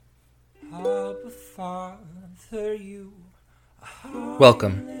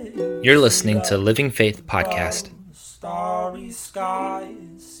Welcome. You're listening to Living Faith Podcast. Starry skies,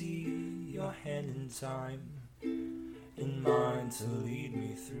 see your hand in time, in mine to lead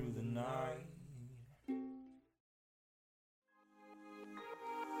me through the night.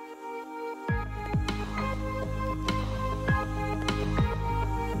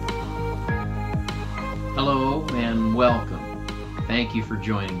 Hello and welcome. Thank you for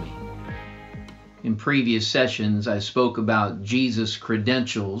joining me. In previous sessions, I spoke about Jesus'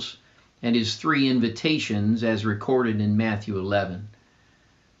 credentials and his three invitations as recorded in Matthew 11.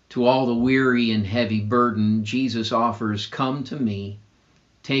 To all the weary and heavy burden, Jesus offers, "Come to me,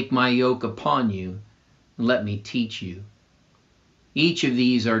 take my yoke upon you, and let me teach you." Each of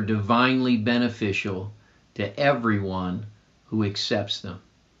these are divinely beneficial to everyone who accepts them.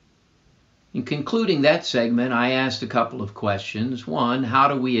 In concluding that segment, I asked a couple of questions. One, how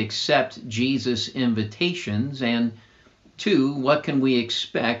do we accept Jesus' invitations? And two, what can we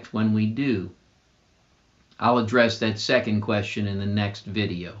expect when we do? I'll address that second question in the next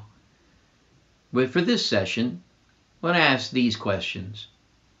video. But for this session, I want to ask these questions.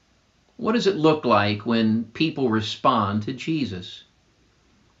 What does it look like when people respond to Jesus?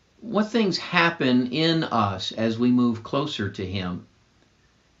 What things happen in us as we move closer to him?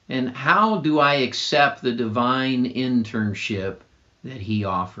 And how do I accept the divine internship that he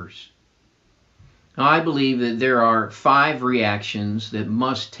offers? Now, I believe that there are 5 reactions that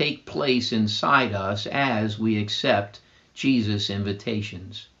must take place inside us as we accept Jesus'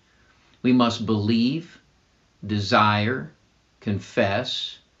 invitations. We must believe, desire,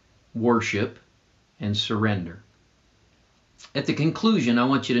 confess, worship, and surrender. At the conclusion, I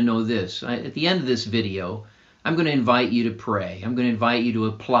want you to know this. At the end of this video, I'm going to invite you to pray. I'm going to invite you to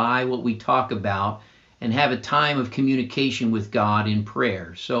apply what we talk about and have a time of communication with God in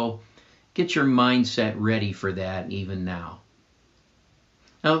prayer. So get your mindset ready for that even now.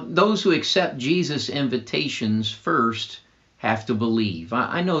 Now, those who accept Jesus' invitations first have to believe.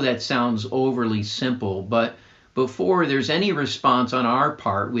 I know that sounds overly simple, but before there's any response on our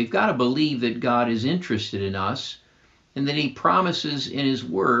part, we've got to believe that God is interested in us and that he promises in his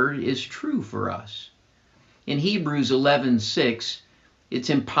word is true for us. In Hebrews 11:6, it's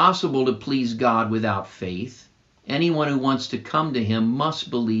impossible to please God without faith. Anyone who wants to come to him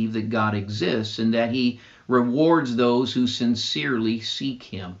must believe that God exists and that he rewards those who sincerely seek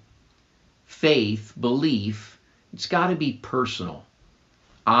him. Faith, belief, it's got to be personal.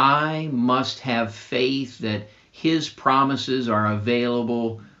 I must have faith that his promises are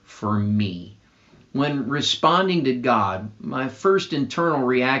available for me. When responding to God, my first internal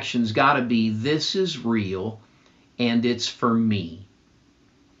reaction's got to be, this is real and it's for me.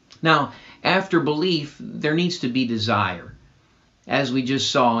 Now, after belief, there needs to be desire. As we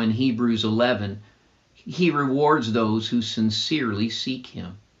just saw in Hebrews 11, he rewards those who sincerely seek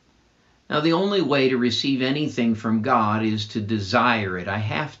him. Now, the only way to receive anything from God is to desire it. I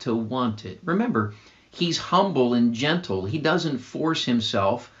have to want it. Remember, he's humble and gentle. He doesn't force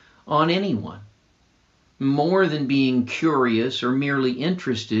himself on anyone. More than being curious or merely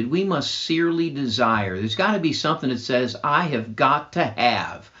interested, we must sincerely desire. There's got to be something that says, I have got to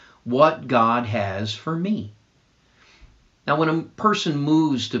have what God has for me. Now, when a person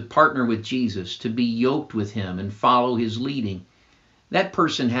moves to partner with Jesus, to be yoked with him and follow his leading, that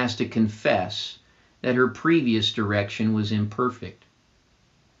person has to confess that her previous direction was imperfect.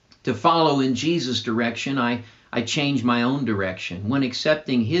 To follow in Jesus' direction, I change my own direction. When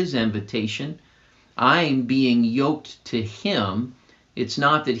accepting his invitation, I'm being yoked to him. It's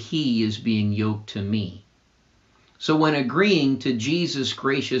not that he is being yoked to me. So when agreeing to Jesus'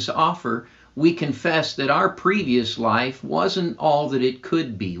 gracious offer, we confess that our previous life wasn't all that it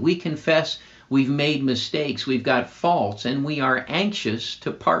could be. We confess we've made mistakes, we've got faults, and we are anxious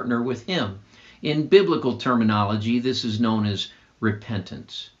to partner with him. In biblical terminology, this is known as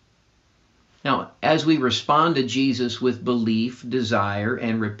repentance. Now, as we respond to Jesus with belief, desire,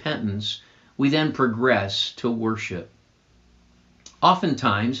 and repentance, we then progress to worship.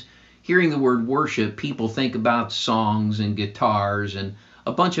 Oftentimes, hearing the word worship, people think about songs and guitars and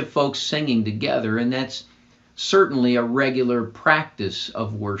a bunch of folks singing together, and that's certainly a regular practice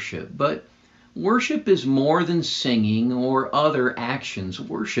of worship. But worship is more than singing or other actions.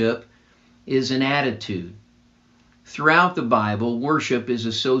 Worship is an attitude. Throughout the Bible, worship is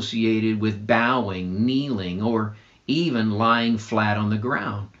associated with bowing, kneeling, or even lying flat on the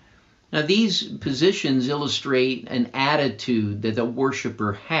ground. Now, these positions illustrate an attitude that the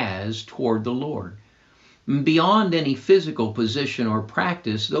worshiper has toward the Lord. Beyond any physical position or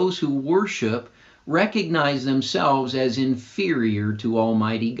practice, those who worship recognize themselves as inferior to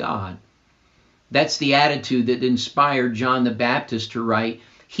Almighty God. That's the attitude that inspired John the Baptist to write,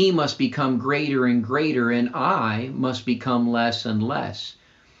 "He must become greater and greater, and I must become less and less."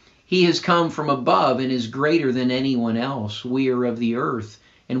 He has come from above and is greater than anyone else. We are of the earth,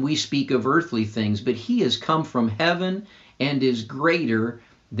 and we speak of earthly things, but he has come from heaven and is greater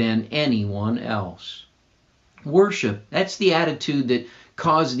than anyone else. Worship, that's the attitude that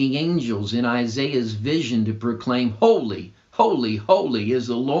caused the angels in Isaiah's vision to proclaim, "Holy, holy, holy is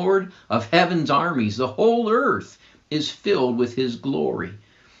the Lord of heaven's armies. The whole earth is filled with his glory."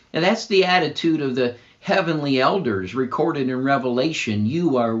 And that's the attitude of the heavenly elders recorded in Revelation.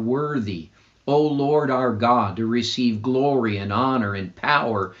 "You are worthy, O Lord our God, to receive glory and honor and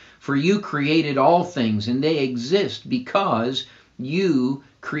power, for you created all things, and they exist because you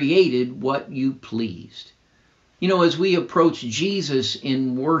created what you pleased." You know, as we approach Jesus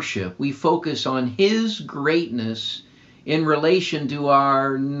in worship, we focus on his greatness in relation to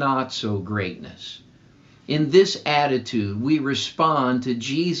our not so greatness. In this attitude, we respond to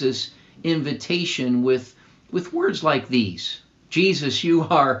Jesus' invitation with words like these. "Jesus, you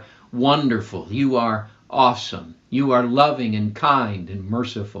are wonderful. You are awesome. You are loving and kind and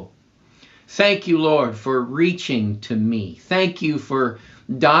merciful. Thank you, Lord, for reaching to me. Thank you for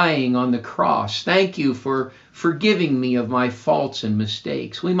dying on the cross. Thank you for forgiving me of my faults and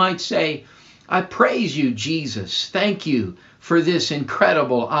mistakes." We might say, "I praise you, Jesus. Thank you for this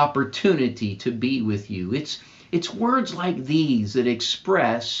incredible opportunity to be with you." It's words like these that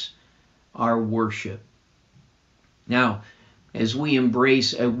express our worship. Now, as we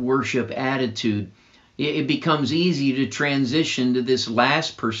embrace a worship attitude, it becomes easy to transition to this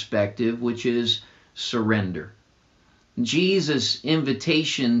last perspective, which is surrender. Jesus'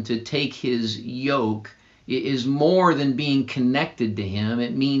 invitation to take his yoke is more than being connected to him.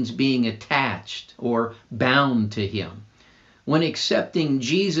 It means being attached or bound to him. When accepting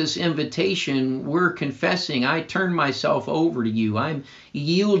Jesus' invitation, we're confessing, "I turn myself over to you. I'm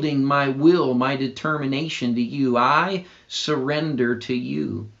yielding my will, my determination to you. I surrender to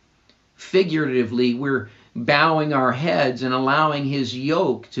you." Figuratively, we're bowing our heads and allowing his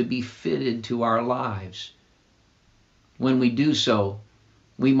yoke to be fitted to our lives. When we do so,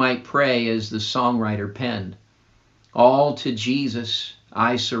 we might pray as the songwriter penned, "All to Jesus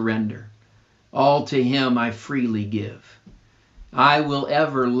I surrender. All to him I freely give. I will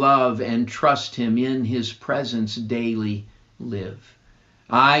ever love and trust him, in his presence daily live.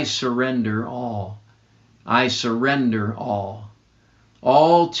 I surrender all. I surrender all.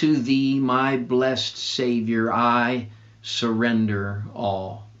 All to thee, my blessed Savior, I surrender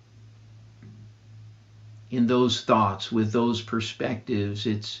all." In those thoughts, with those perspectives,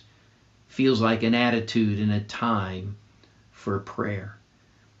 it feels like an attitude and a time for prayer.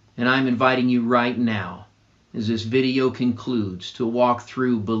 And I'm inviting you right now, as this video concludes, to walk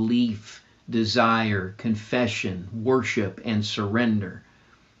through belief, desire, confession, worship, and surrender.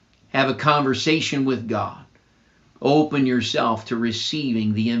 Have a conversation with God. Open yourself to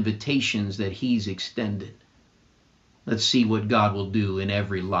receiving the invitations that he's extended. Let's see what God will do in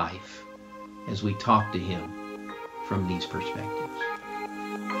every life as we talk to him from these perspectives.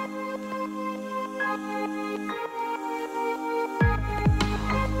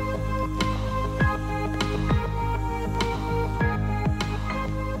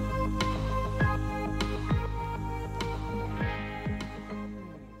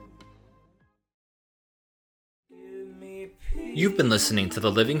 You've been listening to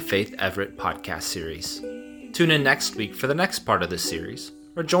the Living Faith Everett podcast series. Tune in next week for the next part of this series,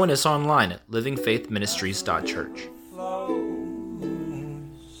 or join us online at livingfaithministries.church.